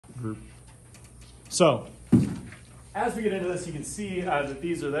So, as we get into this, you can see that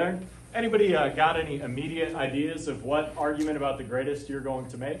these are there. Anybody got any immediate ideas of what argument about the greatest you're going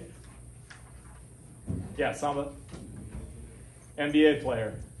to make? Yeah, Samba? NBA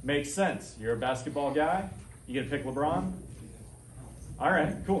player. Makes sense. You're a basketball guy. You get to pick LeBron? All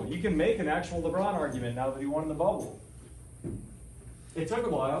right, cool. You can make an actual LeBron argument now that he won the bubble. It took a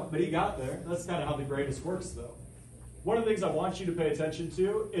while, but he got there. That's kind of how the greatest works, though. One of the things I want you to pay attention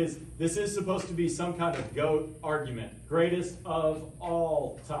to is this is supposed to be some kind of GOAT argument. Greatest of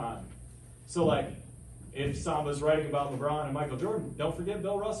all time. So like, if Samba's writing about LeBron and Michael Jordan, don't forget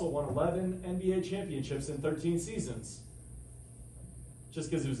Bill Russell won 11 NBA championships in 13 seasons.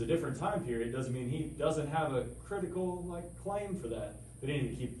 Just because it was a different time period doesn't mean he doesn't have a critical claim for that. They didn't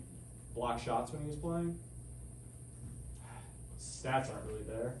even keep block shots when he was playing. Stats aren't really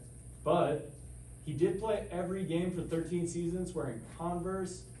there. But he did play every game for 13 seasons wearing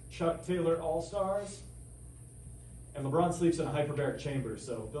Converse, Chuck Taylor All-Stars, and LeBron sleeps in a hyperbaric chamber,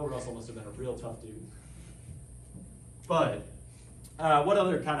 so Bill Russell must have been a real tough dude. But what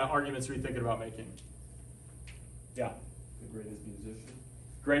other kind of arguments are you thinking about making? Yeah. The greatest musician.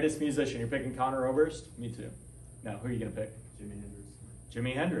 Greatest musician. You're picking Conor Oberst? Me too. No, who are you going to pick? Jimi Hendrix.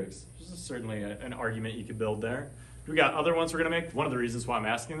 Jimi Hendrix. This is certainly an argument you could build there. We got other ones we're going to make. One of the reasons why I'm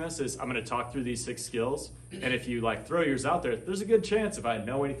asking this is I'm going to talk through these 6 skills, and if you throw yours out there, there's a good chance if I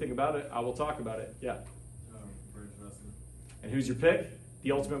know anything about it, I will talk about it. Yeah. British wrestling. And who's your pick?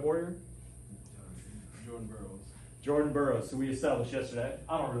 The Ultimate Warrior? Jordan Burroughs. Jordan Burroughs, who we established yesterday.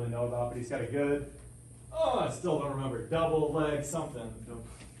 I don't really know about, but he's got a good, I still don't remember, double leg something.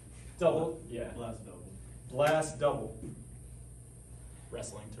 Double, yeah. Blast double. Blast double.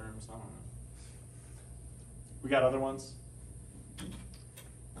 Wrestling terms, I don't know. We got other ones?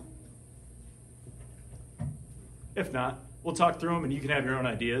 If not, we'll talk through them and you can have your own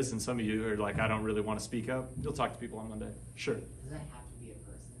ideas, and some of you are like, I don't really want to speak up. You'll talk to people on Monday. Sure. Does that have to be a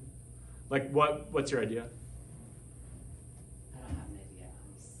person? Like what's your idea? I don't have an idea.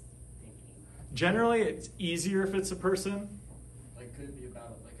 I'm just thinking. Generally, it's easier if it's a person. Like, could it be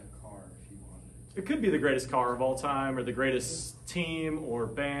about a car if you wanted? It could be the greatest car of all time or the greatest team or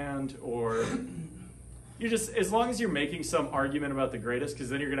band or... You just, as long as you're making some argument about the greatest,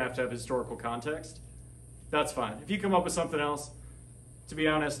 because then you're going to have historical context, that's fine. If you come up with something else, to be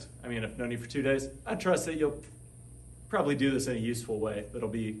honest, I mean, I've known you for 2 days, I trust that you'll probably do this in a useful way that'll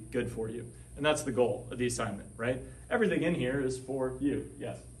be good for you. And that's the goal of the assignment, right? Everything in here is for you.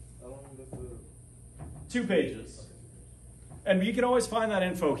 Yes? How long does the... 2 pages. And you can always find that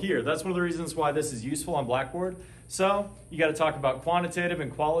info here. That's one of the reasons why this is useful on Blackboard. So you got to talk about quantitative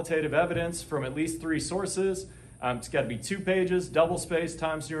and qualitative evidence from at least 3 sources. It's got to be 2 pages, double space,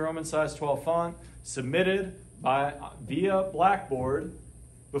 Times New Roman size 12 font, submitted via Blackboard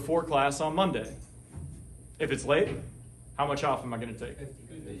before class on Monday. If it's late, how much off am I going to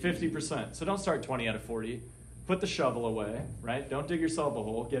take? 50%. So don't start 20 out of 40. Put the shovel away, right? Don't dig yourself a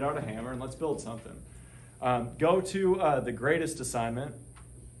hole. Get out a hammer and let's build something. Go to the greatest assignment.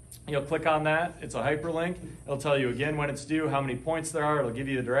 You'll click on that. It's a hyperlink. It'll tell you again when it's due, how many points there are. It'll give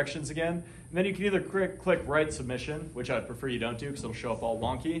you the directions again. And then you can either click Write Submission, which I'd prefer you don't do because it'll show up all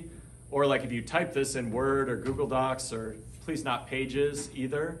wonky. Or like if you type this in Word or Google Docs, or please not Pages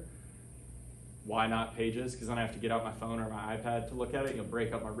either. Why not Pages? Because then I have to get out my phone or my iPad to look at it. You'll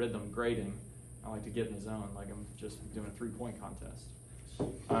break up my rhythm grading. I like to get in the zone like I'm just doing a 3-point contest.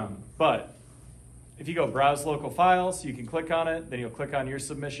 But if you go Browse Local Files, you can click on it. Then you'll click on your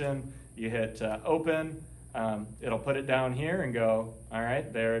submission. You hit Open. It'll put it down here and go, all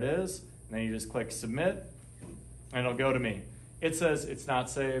right, there it is. And then you just click Submit, and it'll go to me. It says it's not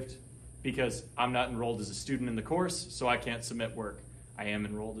saved because I'm not enrolled as a student in the course, so I can't submit work. I am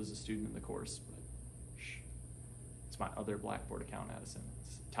enrolled as a student in the course, but shh. It's my other Blackboard account, Addison.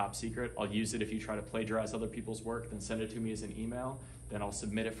 It's top secret. I'll use it if you try to plagiarize other people's work, then send it to me as an email. Then I'll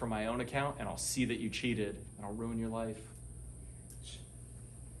submit it from my own account, and I'll see that you cheated, and I'll ruin your life.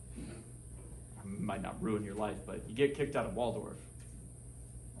 I might not ruin your life, but you get kicked out of Waldorf.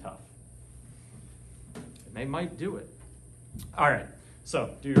 Tough. And they might do it. All right,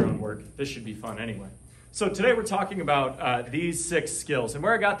 so do your own work. This should be fun anyway. So today we're talking about these 6 skills. And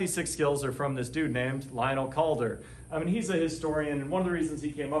where I got these 6 skills are from this dude named Lionel Calder. I mean, he's a historian, and one of the reasons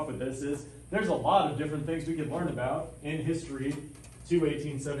he came up with this is there's a lot of different things we could learn about in history to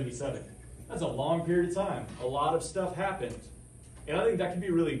 1877. That's a long period of time. A lot of stuff happened. And I think that can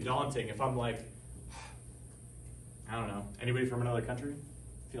be really daunting if I'm like, I don't know, anybody from another country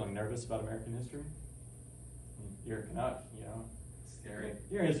feeling nervous about American history? You're a Canuck, you know. Scary.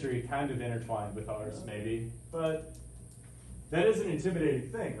 Your history kind of intertwined with ours, maybe. But that is an intimidating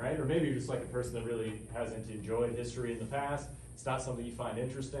thing, right? Or maybe you're just like a person that really hasn't enjoyed history in the past. It's not something you find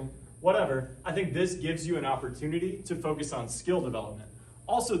interesting. Whatever, I think this gives you an opportunity to focus on skill development.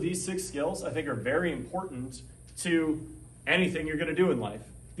 Also, these 6 skills I think are very important to anything you're gonna do in life.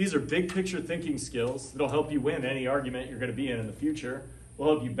 These are big picture thinking skills that'll help you win any argument you're gonna be in the future,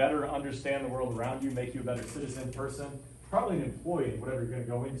 will help you better understand the world around you, make you a better citizen, person, probably an employee, whatever you're gonna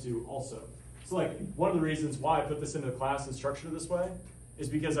go into also. So like, one of the reasons why I put this into the class and structured this way is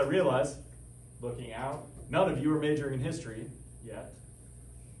because I realized, looking out, none of you are majoring in history yet,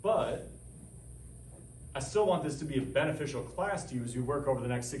 but I still want this to be a beneficial class to you as you work over the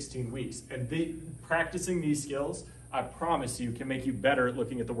next 16 weeks. And practicing these skills, I promise you, can make you better at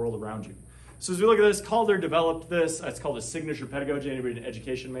looking at the world around you. So as we look at this, Calder developed this. It's called a signature pedagogy. Anybody an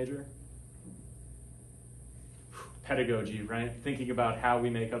education major? Pedagogy, right? Thinking about how we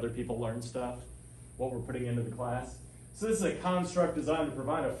make other people learn stuff, what we're putting into the class. So this is a construct designed to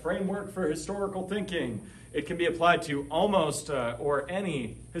provide a framework for historical thinking. It can be applied to almost or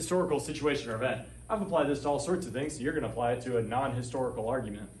any historical situation or event. I've applied this to all sorts of things, so you're going to apply it to a non-historical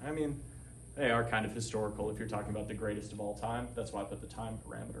argument. I mean, they are kind of historical if you're talking about the greatest of all time. That's why I put the time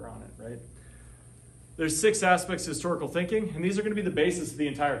parameter on it, right? There's 6 aspects of historical thinking, and these are going to be the basis of the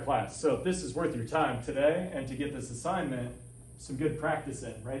entire class. So if this is worth your time today, and to get this assignment, some good practice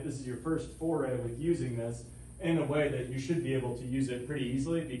in, right? This is your first foray with using this in a way that you should be able to use it pretty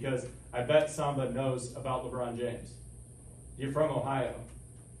easily, because I bet Samba knows about LeBron James. You're from Ohio.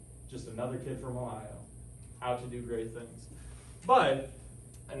 Just another kid from Ohio. How to do great things. But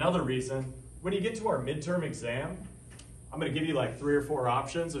another reason, when you get to our midterm exam, I'm going to give you like 3 or 4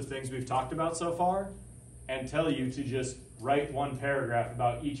 options of things we've talked about so far and tell you to just write 1 paragraph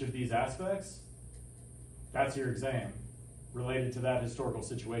about each of these aspects. That's your exam related to that historical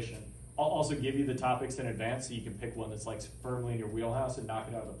situation. I'll also give you the topics in advance so you can pick one that's like firmly in your wheelhouse and knock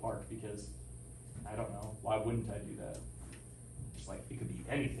it out of the park, because I don't know, why wouldn't I do that? Just like, it could be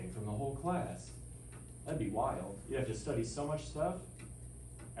anything from the whole class. That'd be wild. You'd have to study so much stuff.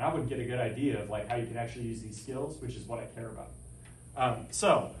 And I wouldn't get a good idea of like how you can actually use these skills, which is what I care about.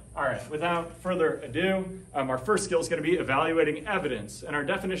 All right, without further ado, our first skill is going to be evaluating evidence. And our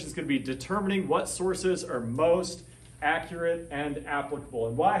definition is going to be determining what sources are most accurate and applicable.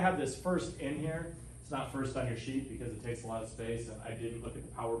 And why I have this first in here, it's not first on your sheet because it takes a lot of space, and I didn't look at the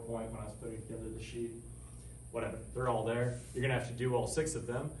PowerPoint when I was putting together the sheet. Whatever, they're all there. You're going to have to do all 6 of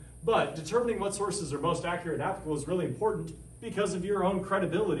them. But determining what sources are most accurate and applicable is really important because of your own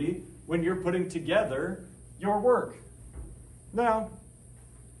credibility when you're putting together your work. Now,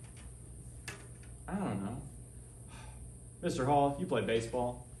 I don't know. Mr. Hall, you play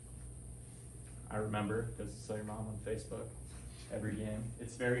baseball. I remember, because I saw your mom on Facebook every game.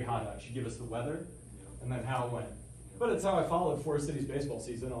 It's very hot out. She give us the weather and then how it went. But it's how I followed Forest City's baseball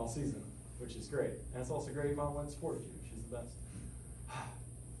season all season, which is great. And it's also great mom went supported you. She's the best.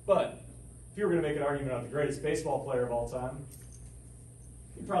 But if you were going to make an argument about the greatest baseball player of all time,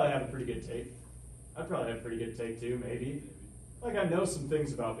 you'd probably have a pretty good take. I'd probably have a pretty good take too, maybe. Like, I know some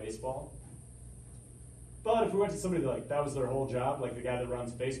things about baseball. But if we went to somebody like that was their whole job, like the guy that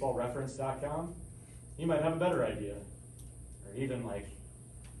runs baseballreference.com, he might have a better idea. Or even like,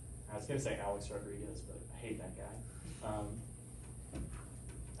 I was going to say Alex Rodriguez, but I hate that guy.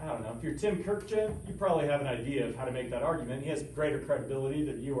 I don't know. If you're Tim Kirkjian, you probably have an idea of how to make that argument. He has greater credibility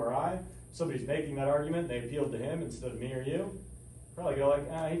than you or I. If somebody's making that argument, they appealed to him instead of me or you. Probably go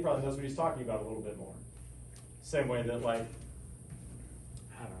like, he probably knows what he's talking about a little bit more. Same way that, like,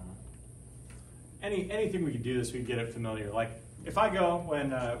 I don't know. Anything we could do this, we could get it familiar. Like, if I go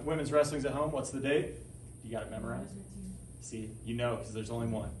when women's wrestling's at home, what's the date? You got it memorized? See, you know, because there's only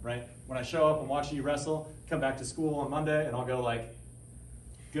one, right? When I show up and watch you wrestle, come back to school on Monday, and I'll go like,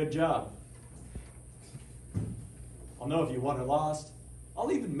 good job. I'll know if you won or lost.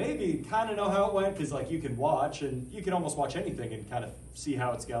 I'll even maybe kind of know how it went, because like you can watch, and you can almost watch anything and kind of see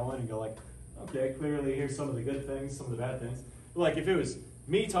how it's going and go like, okay, clearly here's some of the good things, some of the bad things. But like if it was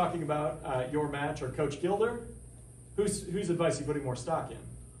me talking about your match or Coach Gilder, whose advice are you putting more stock in?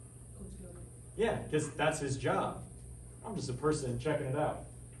 Coach Gilder. Yeah, because that's his job. I'm just a person checking it out.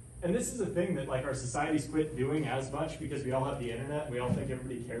 And this is a thing that like our society's quit doing as much because we all have the internet and we all think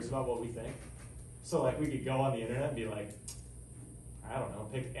everybody cares about what we think. So like we could go on the internet and be like, I don't know,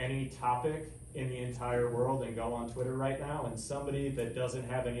 pick any topic in the entire world and go on Twitter right now, and somebody that doesn't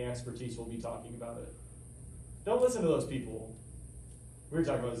have any expertise will be talking about it. Don't listen to those people. We were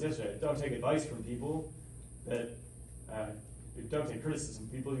talking about this yesterday. Don't take advice from people that, don't take criticism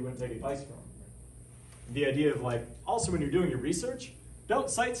from people you wouldn't take advice from. The idea of like, also when you're doing your research, don't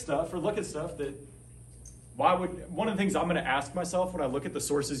cite stuff or look at stuff that one of the things I'm going to ask myself when I look at the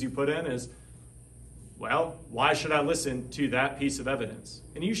sources you put in is, well, why should I listen to that piece of evidence?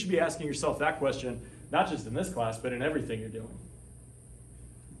 And you should be asking yourself that question, not just in this class, but in everything you're doing.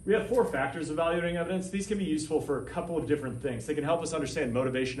 We have 4 factors evaluating evidence. These can be useful for a couple of different things. They can help us understand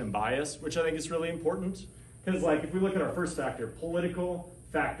motivation and bias, which I think is really important. Because like if we look at our first factor, political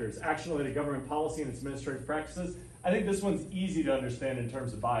factors, action-related government policy and its administrative practices, I think this one's easy to understand in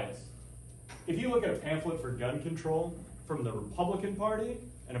terms of bias. If you look at a pamphlet for gun control from the Republican Party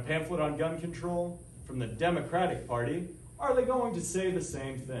and a pamphlet on gun control from the Democratic Party, are they going to say the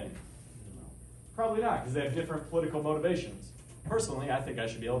same thing? Probably not, because they have different political motivations. Personally, I think I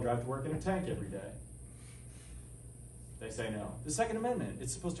should be able to drive to work in a tank every day. They say no. The Second Amendment,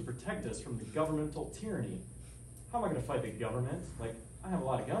 it's supposed to protect us from the governmental tyranny. How am I going to fight the government? Like, I have a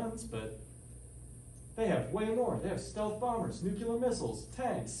lot of guns, but they have way more. They have stealth bombers, nuclear missiles,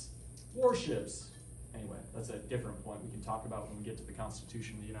 tanks, warships. Anyway, that's a different point we can talk about when we get to the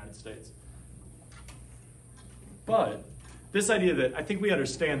Constitution of the United States. But this idea that I think we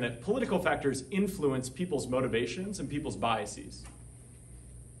understand that political factors influence people's motivations and people's biases.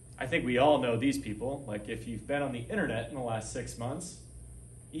 I think we all know these people. Like if you've been on the internet in the last 6 months,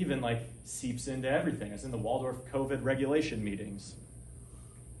 even like seeps into everything. I was in the Waldorf COVID regulation meetings.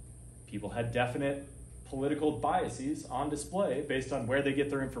 People had definite political biases on display based on where they get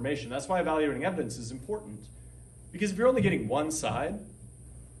their information. That's why evaluating evidence is important. Because if you're only getting one side,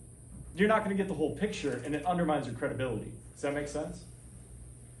 you're not going to get the whole picture, and it undermines your credibility. Does that make sense?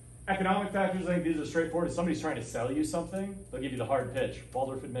 Economic factors, I think these are straightforward. If somebody's trying to sell you something, they'll give you the hard pitch.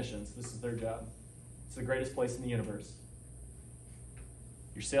 Waldorf Admissions, this is their job. It's the greatest place in the universe.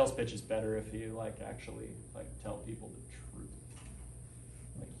 Your sales pitch is better if you actually tell people the truth.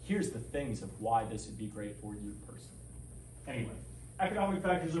 Here's the things of why this would be great for you personally. Anyway, economic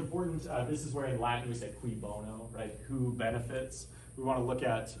factors are important. This is where in Latin we say cui bono, right? Who benefits? We want to look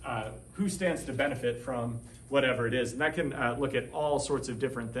at who stands to benefit from whatever it is. And that can look at all sorts of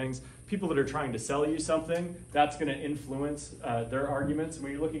different things. People that are trying to sell you something, that's going to influence their arguments. And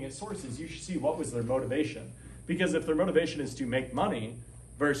when you're looking at sources, you should see what was their motivation. Because if their motivation is to make money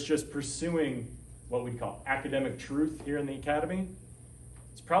versus just pursuing what we'd call academic truth here in the academy,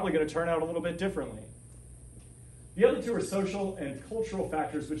 it's probably going to turn out a little bit differently. The other 2 are social and cultural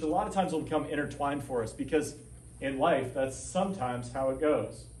factors, which a lot of times will become intertwined for us because in life, that's sometimes how it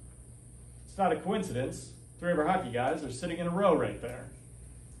goes. It's not a coincidence. 3 of our hockey guys are sitting in a row right there.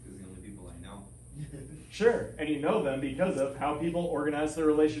 Those are the only people I know. Sure, and you know them because of how people organize their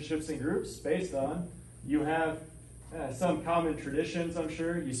relationships in groups based on you have some common traditions, I'm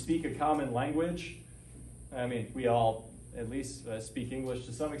sure. You speak a common language. I mean, we all at least speak English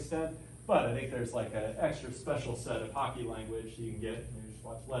to some extent, but I think there's like an extra special set of hockey language you can get. You just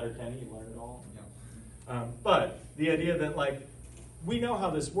watch Letterkenny, you learn it all. Yeah. But the idea that we know how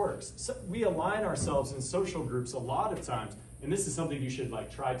this works. So we align ourselves in social groups a lot of times, and this is something you should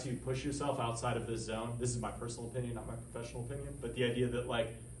try to push yourself outside of this zone. This is my personal opinion, not my professional opinion, but the idea that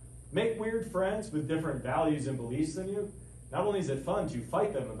make weird friends with different values and beliefs than you. Not only is it fun to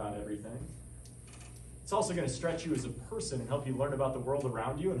fight them about everything, it's also going to stretch you as a person and help you learn about the world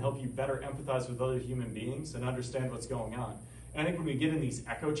around you and help you better empathize with other human beings and understand what's going on. And I think when we get in these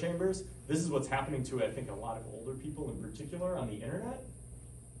echo chambers, this is what's happening to, I think, a lot of older people in particular on the internet.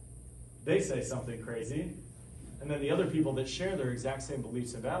 They say something crazy, and then the other people that share their exact same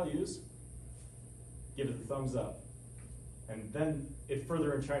beliefs and values give it the thumbs up. And then it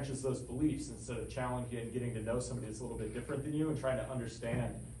further entrenches those beliefs instead of challenging and getting to know somebody that's a little bit different than you and trying to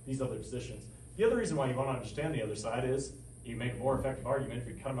understand these other positions. The other reason why you want to understand the other side is you make a more effective argument if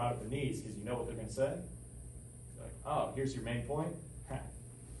you cut them out at their knees because you know what they're going to say. Oh, here's your main point.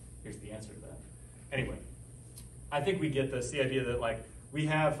 Here's the answer to that. Anyway, I think we get this, the idea that we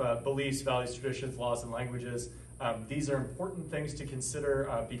have beliefs, values, traditions, laws, and languages. These are important things to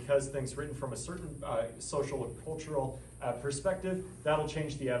consider because things written from a certain social or cultural perspective, that'll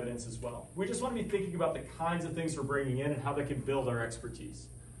change the evidence as well. We just want to be thinking about the kinds of things we're bringing in and how they can build our expertise.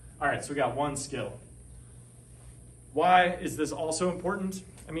 All right, so we got 1 skill. Why is this also important?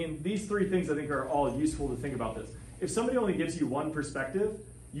 I mean, these 3 things I think are all useful to think about this. If somebody only gives you one perspective,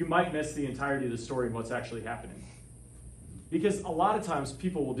 you might miss the entirety of the story and what's actually happening. Because a lot of times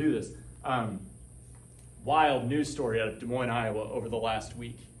people will do this. Wild news story out of Des Moines, Iowa over the last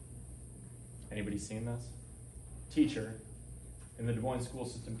week. Anybody seen this? Teacher in the Des Moines school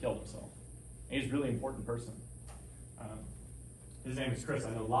system killed himself. And he's a really important person. His name is Chris.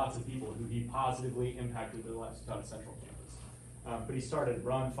 I know lots of people who he positively impacted their lives out of Central Campus. But he started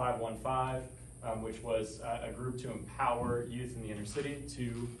Run 515, which was a group to empower youth in the inner city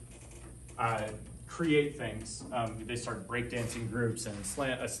to create things. They started breakdancing groups and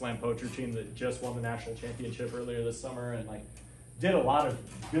a slam poetry team that just won the national championship earlier this summer, and like did a lot of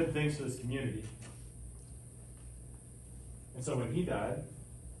good things for this community. And so when he died,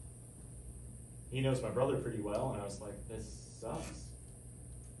 he knows my brother pretty well, and I was like, this sucks.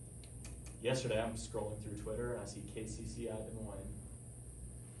 Yesterday, I'm scrolling through Twitter, and I see KCCI Des Moines.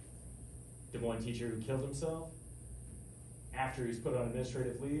 Des Moines teacher who killed himself after he was put on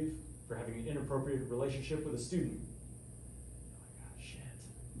administrative leave for having an inappropriate relationship with a student. Oh my God, shit.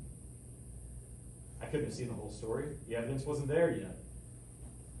 I couldn't have seen the whole story. The evidence wasn't there yet.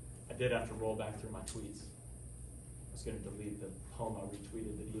 I did have to roll back through my tweets. I was going to delete the poem I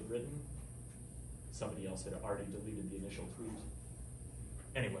retweeted that he had written. Somebody else had already deleted the initial tweet.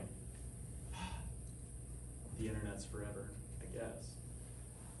 Anyway, the internet's forever, I guess.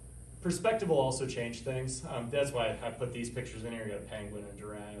 Perspective will also change things. That's why I put these pictures in here. You got a penguin, a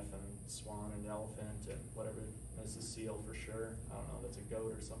giraffe, and a swan, and an elephant, and whatever. That's a seal for sure. I don't know, that's a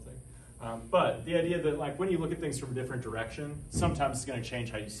goat or something. But the idea that like when you look at things from a different direction, sometimes it's going to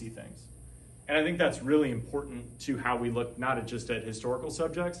change how you see things. And I think that's really important to how we look not just at historical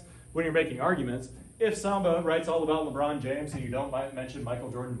subjects. When you're making arguments, if Samba writes all about LeBron James and you don't mention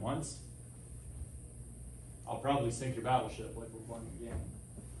Michael Jordan once, I'll probably sink your battleship like we're playing the game.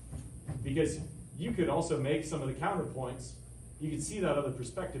 Because you could also make some of the counterpoints. You could see that other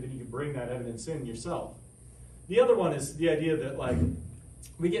perspective and you could bring that evidence in yourself. The other one is the idea that like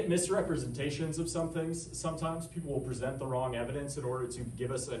we get misrepresentations of some things. Sometimes people will present the wrong evidence in order to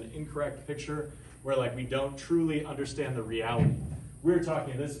give us an incorrect picture where like we don't truly understand the reality. We were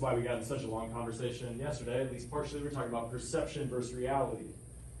talking, this is why we got in such a long conversation yesterday, at least partially, we were talking about perception versus reality.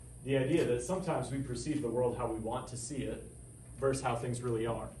 The idea that sometimes we perceive the world how we want to see it versus how things really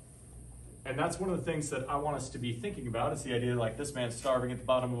are. And that's one of the things that I want us to be thinking about. It's the idea like this man's starving at the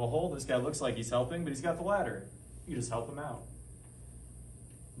bottom of a hole. This guy looks like he's helping, but he's got the ladder. You just help him out.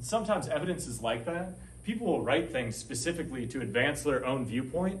 And sometimes evidence is like that. People will write things specifically to advance their own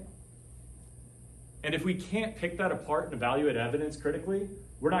viewpoint. And if we can't pick that apart and evaluate evidence critically,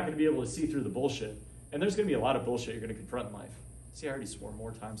 we're not going to be able to see through the bullshit. And there's going to be a lot of bullshit you're going to confront in life. See, I already swore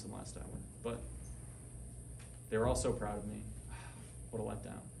more times than last hour, but they were all so proud of me. What a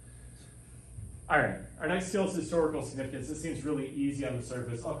letdown. All right, our next skill is historical significance. This seems really easy on the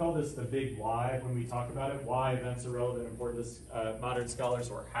surface. I'll call this the big why when we talk about it. Why events are relevant and important to modern scholars,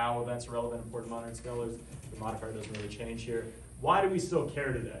 or how events are relevant and important to modern scholars. The modifier doesn't really change here. Why do we still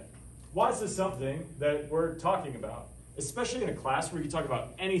care today? Why is this something that we're talking about? Especially in a class where you talk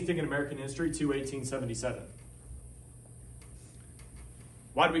about anything in American history to 1877.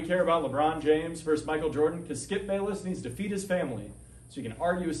 Why do we care about LeBron James versus Michael Jordan? Because Skip Bayless needs to feed his family. So you can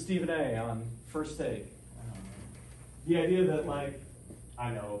argue with Stephen A. on First Take. The idea that, like,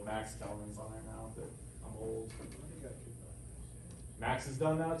 I know Max Kellerman's on there now, but I'm old. Max is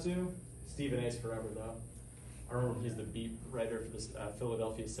done now too? Stephen A.'s forever though. I remember he's the beat writer for the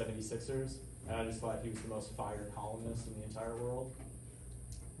Philadelphia 76ers, and I just thought he was the most fire columnist in the entire world.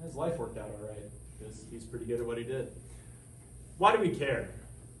 And his life worked out all right, because he's pretty good at what he did. Why do we care?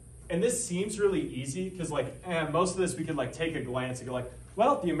 And this seems really easy, because like, most of this we could like take a glance and go like,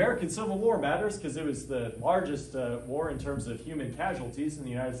 well, the American Civil War matters because it was the largest war in terms of human casualties in the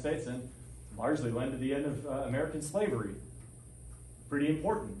United States and largely led to the end of American slavery. Pretty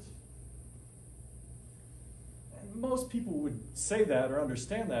important. And most people would say that or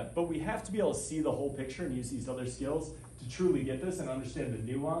understand that, but we have to be able to see the whole picture and use these other skills to truly get this and understand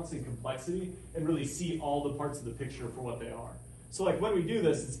the nuance and complexity and really see all the parts of the picture for what they are. So like when we do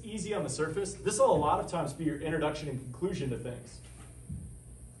this, it's easy on the surface. This will a lot of times be your introduction and conclusion to things.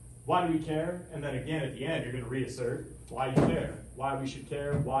 Why do we care? And then again, at the end, you're going to reassert why you care, why we should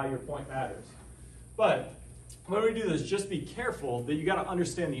care, why your point matters. But when we do this, just be careful that you got to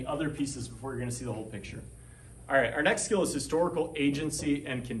understand the other pieces before you're going to see the whole picture. All right, our next skill is historical agency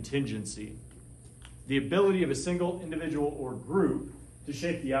and contingency. The ability of a single individual or group to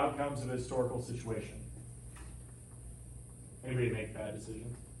shape the outcomes of a historical situation. Anybody make bad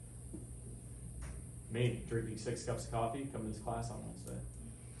decisions? Me, drinking 6 cups of coffee, coming to this class on Wednesday.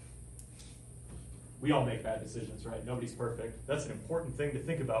 We all make bad decisions, right? Nobody's perfect. That's an important thing to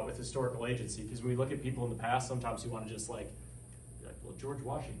think about with historical agency, because when we look at people in the past, sometimes we want to just be like, well, George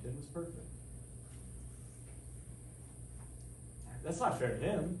Washington was perfect. That's not fair to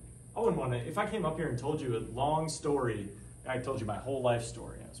him. I wouldn't want to, if I came up here and told you a long story, I told you my whole life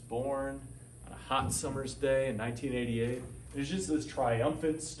story. I was born on a hot summer's day in 1988. It's just this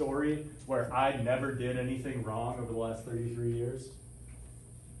triumphant story where I never did anything wrong over the last 33 years.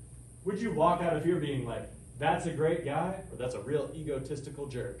 Would you walk out of here being like, that's a great guy, or that's a real egotistical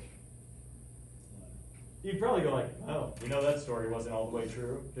jerk? You'd probably go like, oh, we know that story wasn't all the way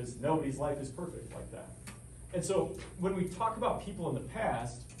true, because nobody's life is perfect like that. And so when we talk about people in the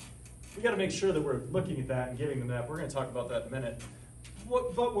past, we got to make sure that we're looking at that and giving them that. We're going to talk about that in a minute.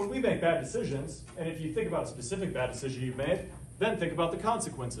 But when we make bad decisions, and if you think about a specific bad decision you've made, then think about the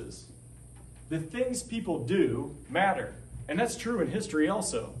consequences. The things people do matter. And that's true in history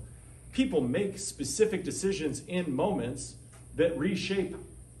also. People make specific decisions in moments that reshape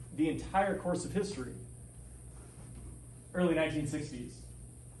the entire course of history. Early 1960s,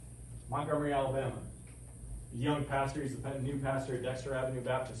 Montgomery, Alabama. A young pastor, he's the new pastor at Dexter Avenue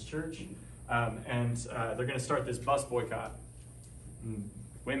Baptist Church, and they're going to start this bus boycott.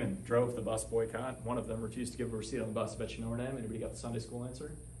 Women drove the bus boycott. One of them refused to give a receipt on the bus. I bet you know her name. Anybody got the Sunday school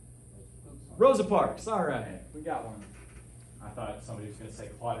answer? Rosa Parks. All right, we got one. I thought somebody was going to say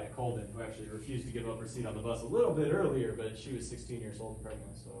Claudette Colden, who actually refused to give up her seat on the bus a little bit earlier, but she was 16 years old and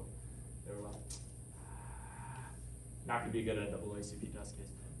pregnant, so they were like, not going to be good at a NAACP test case.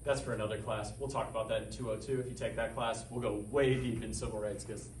 That's for another class. We'll talk about that in 202. If you take that class, we'll go way deep in civil rights,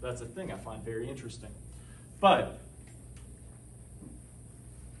 because that's a thing I find very interesting. But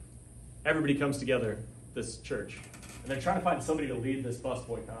everybody comes together, this church, and they're trying to find somebody to lead this bus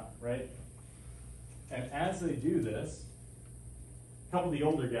boycott, right? And as they do this, a couple of the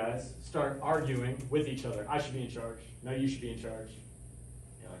older guys start arguing with each other. I should be in charge. No, you should be in charge.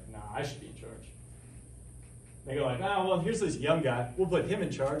 You're like, nah, I should be in charge. They go like, ah, well, here's this young guy. We'll put him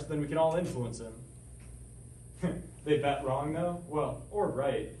in charge, then we can all influence him. They bet wrong, though? Well, or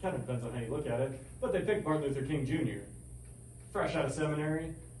right. It kind of depends on how you look at it. But they picked Martin Luther King Jr. Fresh out of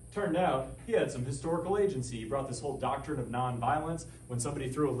seminary. Turned out he had some historical agency. He brought this whole doctrine of nonviolence. When somebody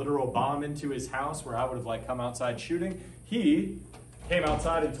threw a literal bomb into his house where I would have come outside shooting, he came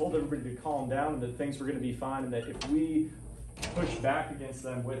outside and told everybody to calm down and that things were going to be fine, and that if we push back against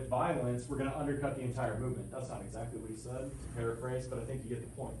them with violence, we're going to undercut the entire movement. That's not exactly what he said, to paraphrase, but I think you get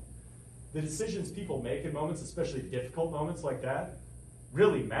the point. The decisions people make in moments, especially difficult moments like that,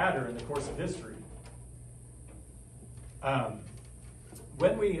 really matter in the course of history.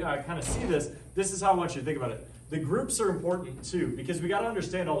 When we kind of see this, this is how I want you to think about it. The groups are important too, because we got to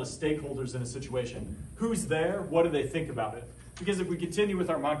understand all the stakeholders in a situation. Who's there? What do they think about it? Because if we continue with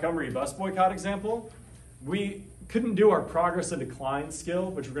our Montgomery bus boycott example, we couldn't do our progress and decline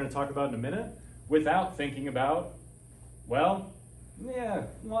skill, which we're going to talk about in a minute, without thinking about, well, yeah,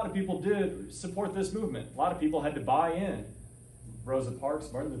 a lot of people did support this movement. A lot of people had to buy in. Rosa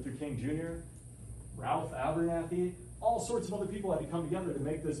Parks, Martin Luther King Jr., Ralph Abernathy, all sorts of other people had to come together to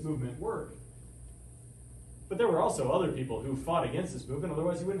make this movement work. But there were also other people who fought against this movement,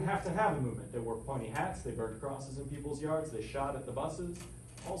 otherwise you wouldn't have to have a movement. They wore pointy hats, they burned crosses in people's yards, they shot at the buses,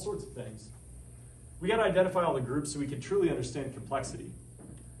 all sorts of things. We got to identify all the groups so we can truly understand complexity.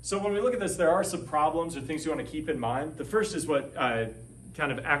 So when we look at this, there are some problems or things you want to keep in mind. The first is what kind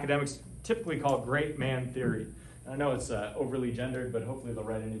of academics typically call great man theory. And I know it's overly gendered, but hopefully they'll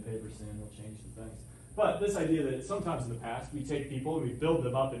write a new paper soon and they'll change some things. But this idea that sometimes in the past we take people and we build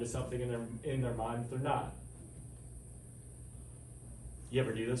them up into something in their mind that they're not. You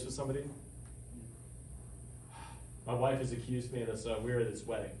ever do this with somebody? My wife has accused me of this. We were at this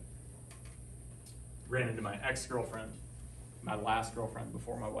wedding. Ran into my ex-girlfriend, my last girlfriend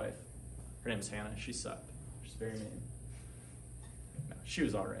before my wife. Her name is Hannah. She sucked. She's very mean. No, she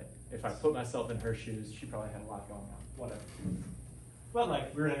was all right. If I put myself in her shoes, she probably had a lot going on. Whatever.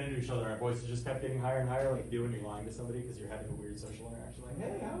 But we were running into each other, and our voices just kept getting higher and higher, like you do when you're lying to somebody because you're having a weird social interaction. Like,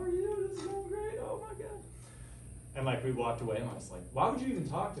 hey, how are you? This is going great. Oh my God. And we walked away, and I was like, why would you even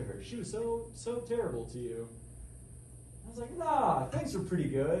talk to her? She was so terrible to you. I was like, nah, things were pretty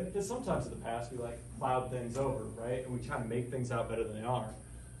good. Because sometimes in the past we cloud things over, right? And we try to make things out better than they are.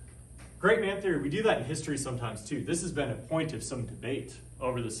 Great man theory, we do that in history sometimes too. This has been a point of some debate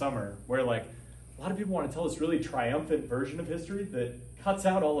over the summer where a lot of people want to tell this really triumphant version of history that cuts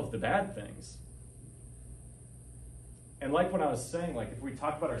out all of the bad things. And when I was saying, if we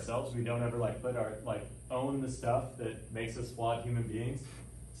talk about ourselves, we don't ever put our own the stuff that makes us flawed human beings.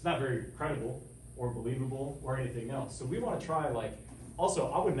 It's not very credible or believable or anything else. So we want to try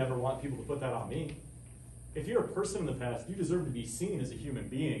also, I would never want people to put that on me. If you're a person in the past, you deserve to be seen as a human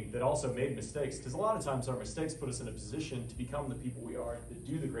being that also made mistakes, because a lot of times our mistakes put us in a position to become the people we are, to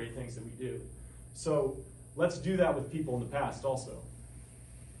do the great things that we do. So let's do that with people in the past also.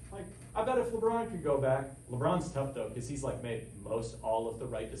 I bet if LeBron could go back, LeBron's tough though, because he's made most all of the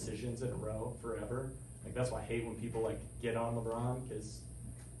right decisions in a row forever. That's why I hate when people get on LeBron, because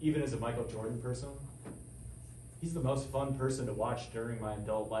even as a Michael Jordan person, he's the most fun person to watch during my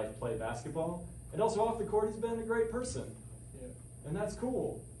adult life play basketball. And also off the court, he's been a great person. Yeah. And that's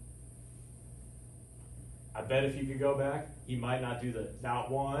cool. I bet if you could go back, he might not do the not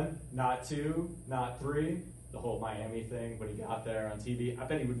one, not two, not three, the whole Miami thing when he got there on TV. I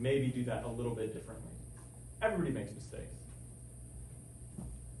bet he would maybe do that a little bit differently. Everybody makes mistakes.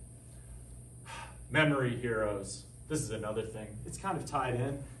 Memory heroes. This is another thing. It's kind of tied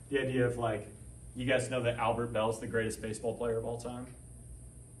in. The idea of like, you guys know that Albert Bell's the greatest baseball player of all time?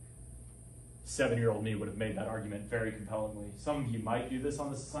 7-year-old me would have made that argument very compellingly. Some of you might do this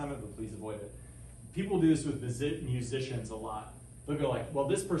on this assignment, but please avoid it. People do this with musicians a lot. They'll go like, well,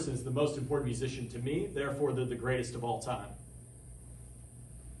 this person is the most important musician to me, therefore they're the greatest of all time.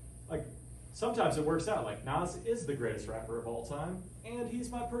 Like, sometimes it works out. Like, Nas is the greatest rapper of all time, and he's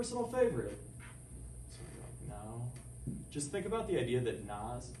my personal favorite. So you're like, no. Just think about the idea that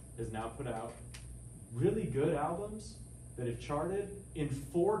Nas has now put out really good albums that have charted in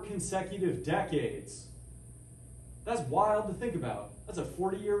 4 consecutive decades. That's wild to think about. That's a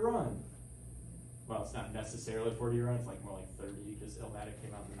 40-year run. Well, it's not necessarily a 40-year run. It's like more like 30 because Illmatic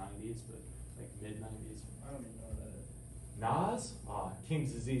came out in the 90s, but like mid-90s. I don't even know what that is. Nas?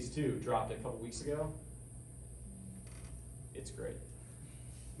 King's Disease 2 dropped it a couple weeks ago. It's great.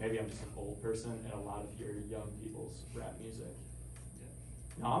 Maybe I'm just an old person and a lot of your young people's rap music.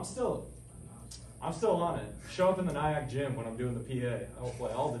 Yeah. No, I'm still on it. Show up in the Nyack gym when I'm doing the PA. I will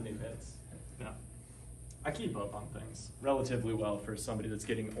play all the new hits. No. I keep up on things relatively well for somebody that's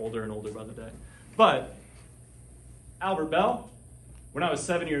getting older and older by the day. But Albert Bell, when I was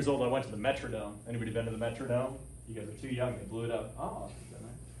 7 years old, I went to the Metrodome. Anybody been to the Metrodome? You guys are too young. They blew it up. Oh, you've been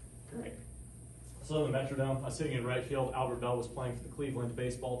there. Great. So in the Metrodome, I was sitting in right field. Albert Bell was playing for the Cleveland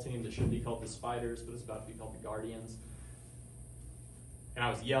baseball team that should be called the Spiders, but it's about to be called the Guardians. And I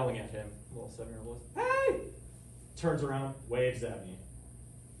was yelling at him, little 7-year-old voice, hey! Turns around, waves at me.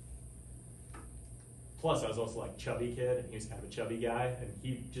 Plus, I was also like chubby kid, and he was kind of a chubby guy, and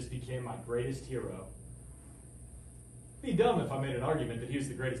he just became my greatest hero. It'd be dumb if I made an argument that he was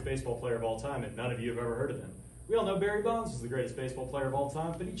the greatest baseball player of all time, and none of you have ever heard of him. We all know Barry Bonds was the greatest baseball player of all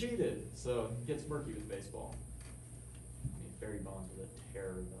time, but he cheated, so it gets murky with baseball. I mean, Barry Bonds was a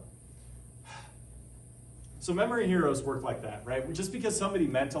terror, though. So memory heroes work like that, right? Just because somebody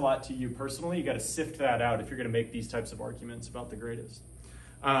meant a lot to you personally, you got to sift that out if you're going to make these types of arguments about the greatest.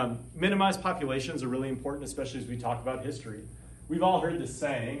 Minimized populations are really important, especially as we talk about history. We've all heard this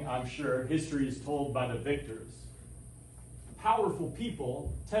saying, I'm sure, history is told by the victors. Powerful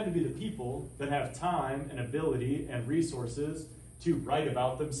people tend to be the people that have time and ability and resources to write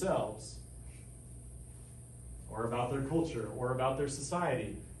about themselves, or about their culture, or about their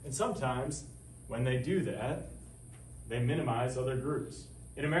society. And sometimes, when they do that, they minimize other groups.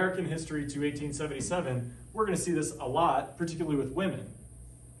 In American history to 1877, we're going to see this a lot, particularly with women.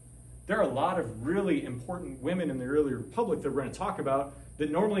 There are a lot of really important women in the early republic that we're going to talk about that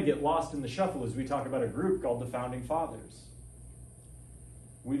normally get lost in the shuffle as we talk about a group called the Founding Fathers.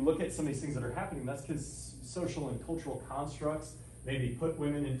 We look at some of these things that are happening, that's because social and cultural constructs maybe put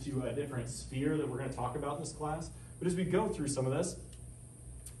women into a different sphere that we're going to talk about in this class. But as we go through some of this,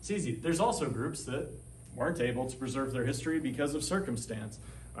 it's easy. There's also groups that weren't able to preserve their history because of circumstance.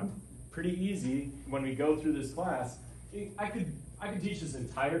 Pretty easy when we go through this class. I could teach this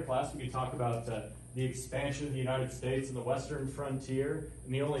entire class. We could talk about the expansion of the United States and the Western frontier,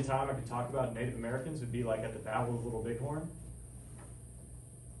 and the only time I could talk about Native Americans would be like at the Battle of Little Bighorn.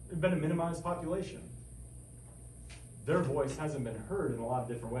 They've been a minimized population. Their voice hasn't been heard in a lot of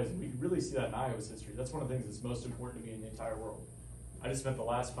different ways, and we really see that in Iowa's history. That's one of the things that's most important to me in the entire world. I just spent the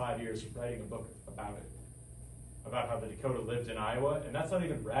last 5 years writing a book about it, about how the Dakota lived in Iowa, and that's not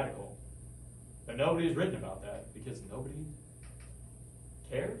even radical. But nobody's written about that because nobody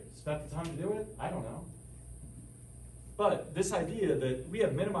cared, spent the time to do it. I don't know. But this idea that we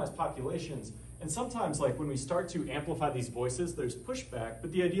have minimized populations, and sometimes like when we start to amplify these voices, there's pushback,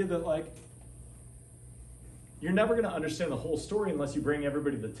 but the idea that like, you're never going to understand the whole story unless you bring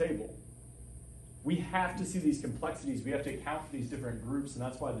everybody to the table. We have to see these complexities. We have to account for these different groups, and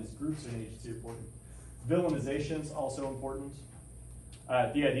that's why these groups in agency are important. Villainization is also important.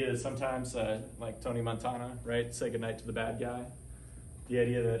 The idea that sometimes, like Tony Montana, right, say goodnight to the bad guy. The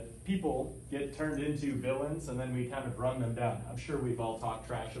idea that people get turned into villains, and then we kind of run them down. I'm sure we've all talked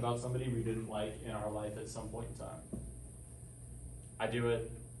trash about somebody we didn't like in our life at some point in time. I do it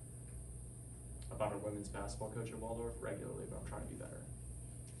about our women's basketball coach at Waldorf regularly, but I'm trying to be better.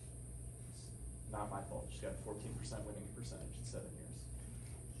 Not my fault. She's got a 14% winning percentage in 7 years.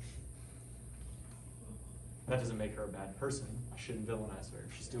 That doesn't make her a bad person. I shouldn't villainize her.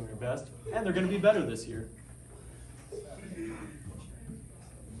 She's doing her best, and they're going to be better this year.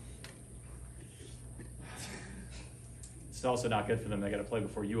 It's also not good for them. They got to play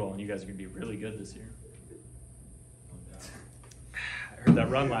before you all, and you guys are going to be really good this year. heard that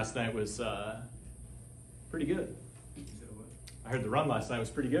run last night was pretty good. I heard the run last night was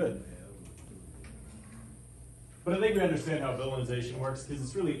pretty good. But I think we understand how villainization works because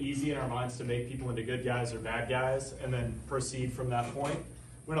it's really easy in our minds to make people into good guys or bad guys and then proceed from that point.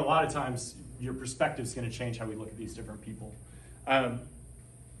 When a lot of times your perspective is going to change how we look at these different people.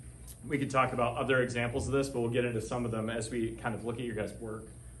 We could talk about other examples of this, but we'll get into some of them as we kind of look at your guys' work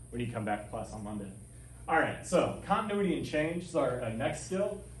when you come back to class on Monday. All right, so continuity and change is our next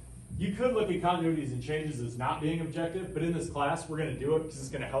skill. You could look at continuities and changes as not being objective, but in this class, we're going to do it because it's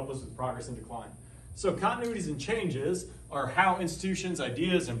going to help us with progress and decline. So continuities and changes are how institutions,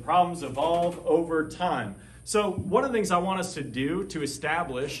 ideas, and problems evolve over time. So one of the things I want us to do to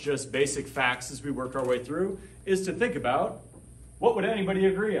establish just basic facts as we work our way through is to think about what would anybody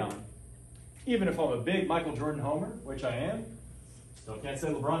agree on? Even if I'm a big Michael Jordan homer, which I am, still can't say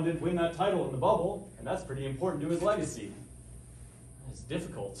LeBron didn't win that title in the bubble, and that's pretty important to his legacy. It's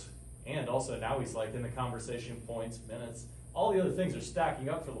difficult. And also now he's like in the conversation points, minutes. All the other things are stacking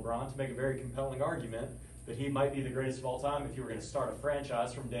up for LeBron to make a very compelling argument that he might be the greatest of all time if you were going to start a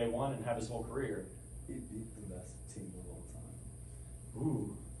franchise from day one and have his whole career. He'd beat the best team of all time.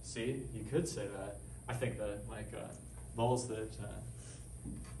 Ooh, see, you could say that. I think that Bulls that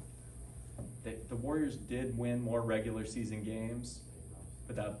the Warriors did win more regular season games,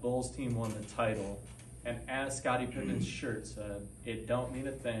 but that Bulls team won the title. And as Scottie Pippen's shirt said, it don't mean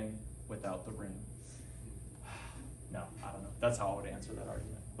a thing without the ring. No, I don't know. That's how I would answer that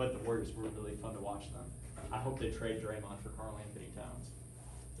argument. But the Warriors were really fun to watch them. I hope they trade Draymond for Karl Anthony Towns.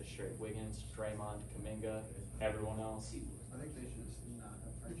 They trade Wiggins, Draymond, Kuminga, everyone else. I think they should just not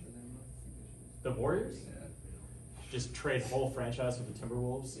have franchise anymore. The Warriors? Yeah. Just trade whole franchise with the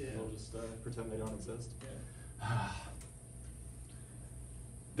Timberwolves. Yeah. They'll just pretend they don't exist. Yeah.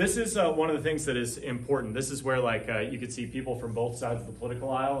 This is one of the things that is important. This is where you could see people from both sides of the political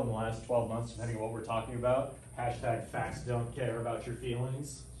aisle in the last 12 months, depending on what we're talking about. Hashtag facts don't care about your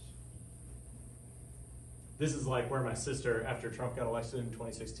feelings. This is like where my sister, after Trump got elected in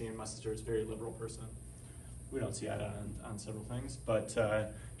 2016, my sister is a very liberal person. We don't see eye to eye on several things, but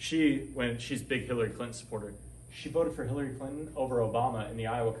when she's a big Hillary Clinton supporter, she voted for Hillary Clinton over Obama in the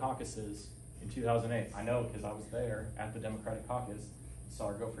Iowa caucuses in 2008. I know because I was there at the Democratic caucus, saw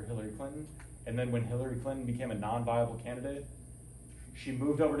her go for Hillary Clinton, and then when Hillary Clinton became a non-viable candidate, she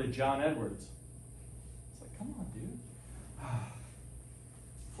moved over to John Edwards. It's like, come on, dude.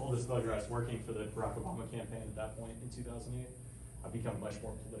 Full disclosure, I was working for the Barack Obama campaign at that point in 2008. I've become much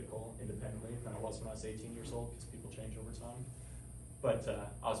more political independently than I was when I was 18 years old because people change over time. But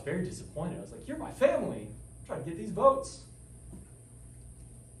I was very disappointed. I was like, you're my family. I'm trying to get these votes.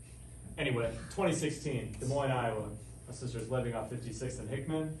 Anyway, 2016, Des Moines, Iowa. My sister's living off 56th and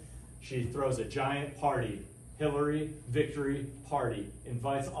Hickman. She throws a giant party, Hillary Victory Party,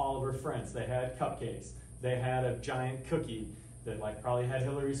 invites all of her friends. They had cupcakes. They had a giant cookie that probably had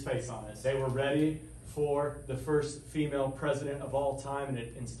Hillary's face on it. They were ready for the first female president of all time, and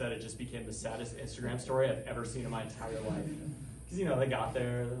instead it just became the saddest Instagram story I've ever seen in my entire life. Because, they got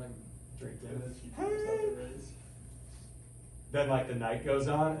there, they're drinking. Hey! Then, the night goes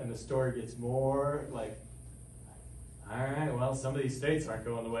on, and the story gets more, all right, well, some of these states aren't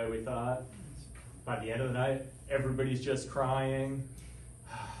going the way we thought. By the end of the night, everybody's just crying.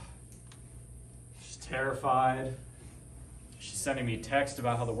 She's terrified. She's sending me text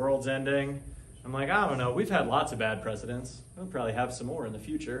about how the world's ending. I'm like, I don't know. We've had lots of bad presidents. We'll probably have some more in the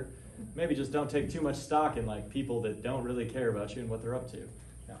future. Maybe just don't take too much stock in people that don't really care about you and what they're up to.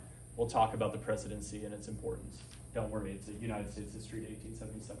 Now, we'll talk about the presidency and its importance. Don't worry, it's a United States History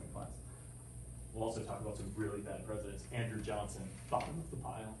 1877 class. We'll also talk about some really bad presidents. Andrew Johnson, bottom of the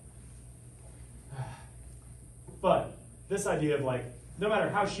pile. But this idea of no matter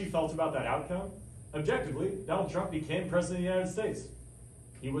how she felt about that outcome, objectively, Donald Trump became president of the United States.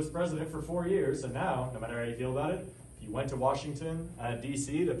 He was president for 4 years, and now, no matter how you feel about it, if you went to Washington,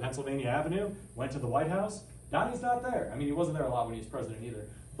 D.C., to Pennsylvania Avenue, went to the White House, Donnie's not there. I mean, he wasn't there a lot when he was president either.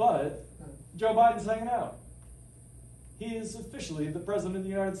 But Joe Biden's hanging out. He is officially the president of the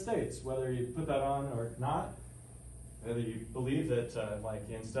United States, whether you put that on or not. Whether you believe that,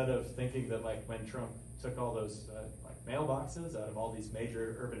 instead of thinking that, when Trump took all those, mailboxes out of all these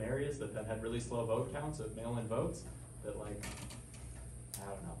major urban areas that then had really slow vote counts of mail-in votes, that, I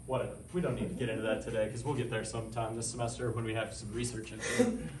don't know, whatever. We don't need to get into that today because we'll get there sometime this semester when we have some research into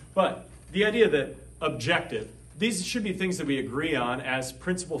it. But the idea that objective, these should be things that we agree on as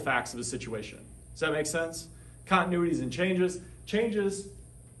principal facts of the situation. Does that make sense? Continuities and changes. Changes,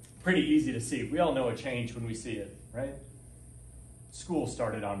 pretty easy to see. We all know a change when we see it, right? School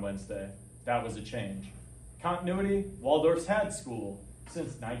started on Wednesday. That was a change. Continuity, Waldorf's had school.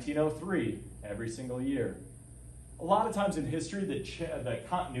 since 1903, every single year. A lot of times in history, the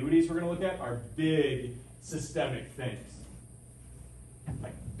continuities we're going to look at are big systemic things.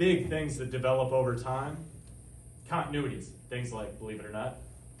 Like big things that develop over time. Continuities, things like, believe it or not,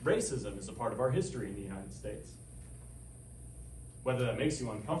 racism is a part of our history in the United States. Whether that makes you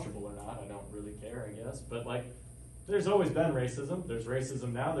uncomfortable or not, I don't really care, I guess. But like, there's always been racism. There's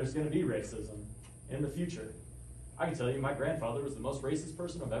racism now. There's going to be racism in the future. I can tell you, my grandfather was the most racist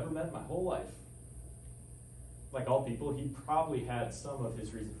person I've ever met in my whole life. Like all people, he probably had some of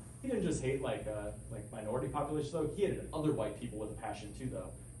his reasons. He didn't just hate like minority populations, though. He hated other white people with a passion too, though.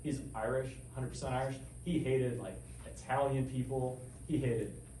 He's Irish, 100% Irish. He hated like Italian people. He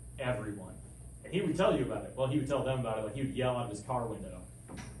hated everyone. And he would tell you about it. Well, he would tell them about it. Like he would yell out of his car window,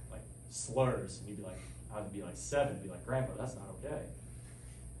 like slurs. And he'd be like, I'd be like 7, be like, Grandpa, that's not okay.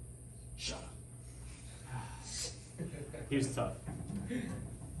 Shut up. He was tough.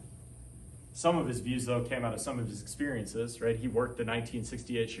 Some of his views, though, came out of some of his experiences, right? He worked the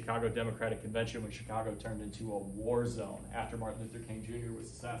 1968 Chicago Democratic Convention when Chicago turned into a war zone after Martin Luther King Jr.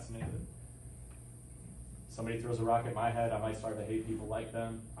 was assassinated. Somebody throws a rock at my head, I might start to hate people like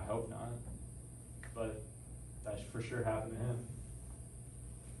them. I hope not. But that for sure happened to him.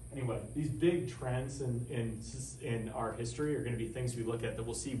 Anyway, these big trends in our history are going to be things we look at that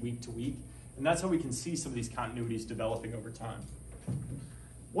we'll see week to week. And that's how we can see some of these continuities developing over time.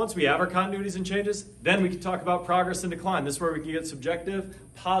 Once we have our continuities and changes, then we can talk about progress and decline. This is where we can get subjective,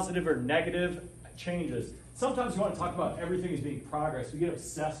 positive or negative changes. Sometimes we want to talk about everything as being progress. We get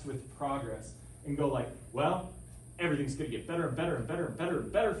obsessed with progress and go like, well, everything's going to get better and better and better and better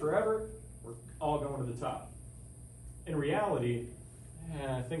and better forever. We're all going to the top. In reality,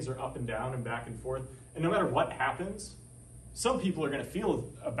 things are up and down and back and forth. And no matter what happens, some people are going to feel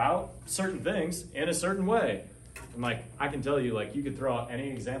about certain things in a certain way. And like, I can tell you, like, you could throw out any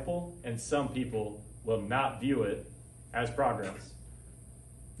example, and some people will not view it as progress.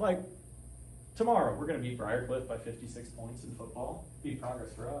 Like, tomorrow, we're going to beat Briarcliff by 56 points in football. Be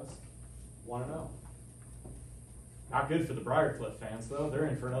progress for us. 1-0. Not good for the Briarcliff fans, though. They're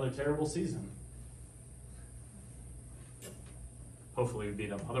in for another terrible season. Hopefully we beat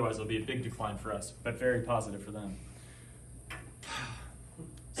them. Otherwise, it'll be a big decline for us, but very positive for them.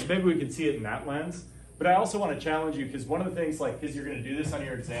 So maybe we can see it in that lens. But I also want to challenge you, because one of the things, like, because you're going to do this on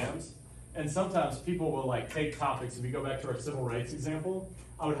your exams, and sometimes people will, like, take topics. If we go back to our civil rights example,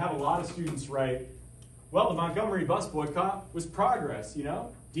 I would have a lot of students write, well, the Montgomery bus boycott was progress, you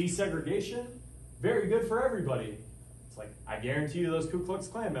know? Desegregation, very good for everybody. It's like, I guarantee you those Ku Klux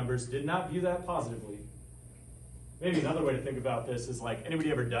Klan members did not view that positively. Maybe another way to think about this is, like,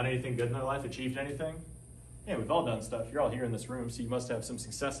 anybody ever done anything good in their life, achieved anything? Yeah, we've all done stuff. You're all here in this room, so you must have some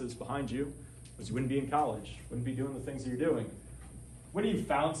successes behind you. Because you wouldn't be in college, wouldn't be doing the things that you're doing. When you've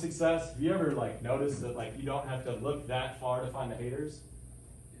found success, have you ever like noticed that like you don't have to look that far to find the haters?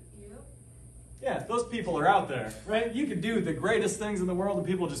 Yep. Yeah, those people are out there, right? You could do the greatest things in the world and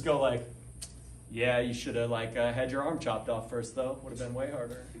people just go like, yeah, you should have like had your arm chopped off first though. Would have been way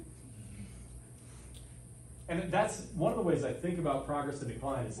harder. And that's one of the ways I think about progress and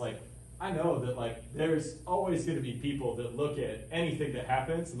decline is like, I know that like there's always going to be people that look at anything that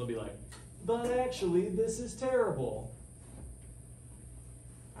happens and they'll be like, but actually, this is terrible.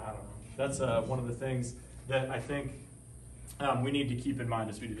 I don't know. That's one of the things that I think we need to keep in mind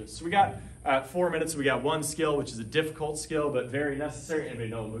as we do this. So we got 4 minutes. We got one skill, which is a difficult skill, but very necessary. Anybody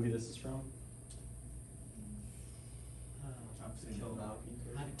know what movie this is from?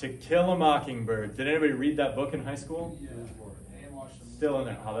 To Kill a Mockingbird. Did anybody read that book in high school? Yeah. And watch them. Still in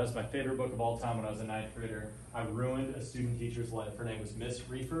there. Oh, that's my favorite book of all time when I was a 9th grader. I ruined a student teacher's life. Her name was Miss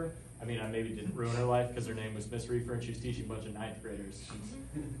Reefer. I mean, I maybe didn't ruin her life because her name was Miss Reefer and she was teaching a bunch of 9th graders.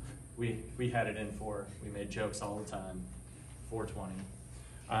 We had it in for, we made jokes all the time, 420.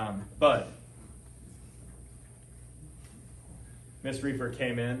 But Miss Reefer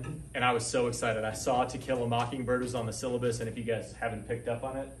came in and I was so excited. I saw To Kill a Mockingbird was on the syllabus, and if you guys haven't picked up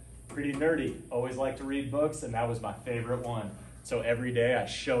on it, pretty nerdy. Always like to read books, and that was my favorite one. So every day I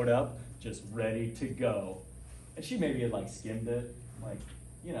showed up just ready to go. And she maybe had like skimmed it, like,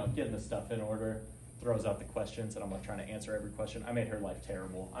 you know, getting the stuff in order, throws out the questions, and I'm like trying to answer every question. I made her life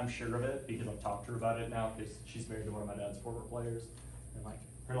terrible. I'm sure of it because I've talked to her about it now because she's married to one of my dad's former players. And like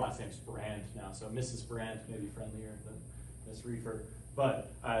her last name's Brand now, so Mrs. Brand may be friendlier than Miss Reefer.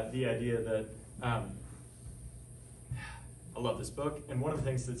 But the idea that I love this book, and one of the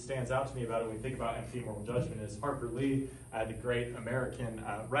things that stands out to me about it when we think about empathy and moral judgment is Harper Lee, the great American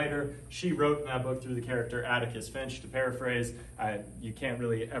writer. She wrote in that book through the character Atticus Finch. To paraphrase, you can't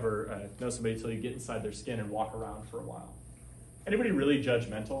really ever know somebody until you get inside their skin and walk around for a while. Anybody really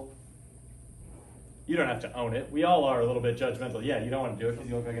judgmental? You don't have to own it. We all are a little bit judgmental. Yeah, you don't want to do it because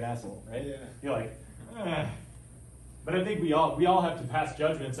you look like an asshole, right? Yeah. You're like, eh. But I think we all have to pass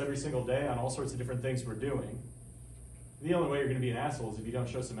judgments every single day on all sorts of different things we're doing. The only way you're going to be an asshole is if you don't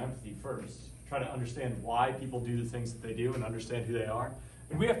show some empathy first. Try to understand why people do the things that they do and understand who they are.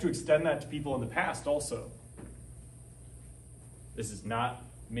 And we have to extend that to people in the past also. This is not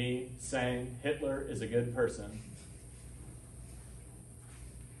me saying Hitler is a good person.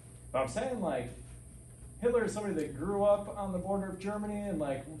 But I'm saying, like, Hitler is somebody that grew up on the border of Germany and,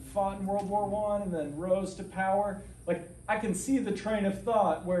 like, fought in World War I and then rose to power. Like, I can see the train of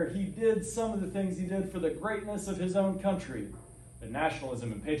thought where he did some of the things he did for the greatness of his own country. But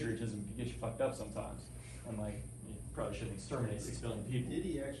nationalism and patriotism can get you fucked up sometimes. And, like, you probably shouldn't exterminate 6 billion people. Did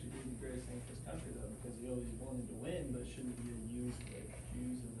he actually do the greatest thing for his country, though? Because he always wanted to win, but shouldn't he have used the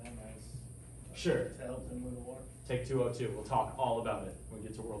Jews and them as Sure. to help him win the war? Take 202. We'll talk all about it when we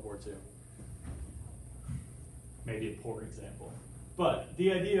get to World War II. Maybe a poor example. But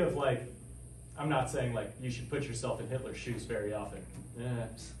the idea of, like, I'm not saying, like, you should put yourself in Hitler's shoes very often.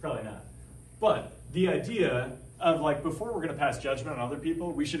 Probably not. But the idea of, like, before we're going to pass judgment on other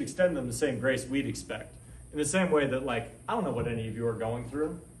people, we should extend them the same grace we'd expect. In the same way that, like, I don't know what any of you are going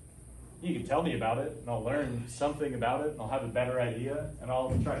through. You can tell me about it, and I'll learn something about it, and I'll have a better idea, and I'll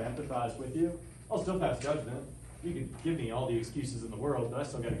try to empathize with you. I'll still pass judgment. You can give me all the excuses in the world, but I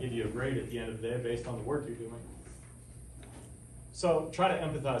still got to give you a grade at the end of the day based on the work you're doing. So try to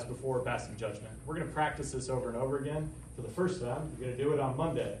empathize before passing judgment. We're going to practice this over and over again. For the first time, we're going to do it on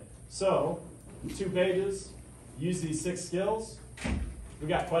Monday. So 2 pages, use these 6 skills. We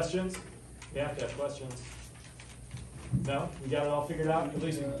got questions. We have to have questions. No? We got it all figured out? At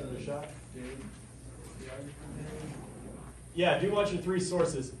least we can give it a shot. Yeah, do watch your 3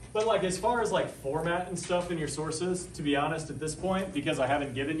 sources. But like as far as like format and stuff in your sources, to be honest at this point, because I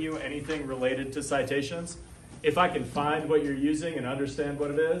haven't given you anything related to citations, if I can find what you're using and understand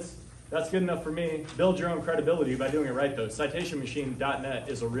what it is, that's good enough for me. Build your own credibility by doing it right though. Citationmachine.net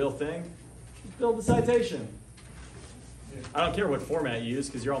is a real thing. Build the citation. I don't care what format you use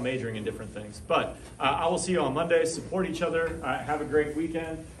because you're all majoring in different things. But I will see you on Monday. Support each other. Have a great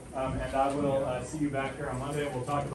weekend. And I will see you back here on Monday and we'll talk about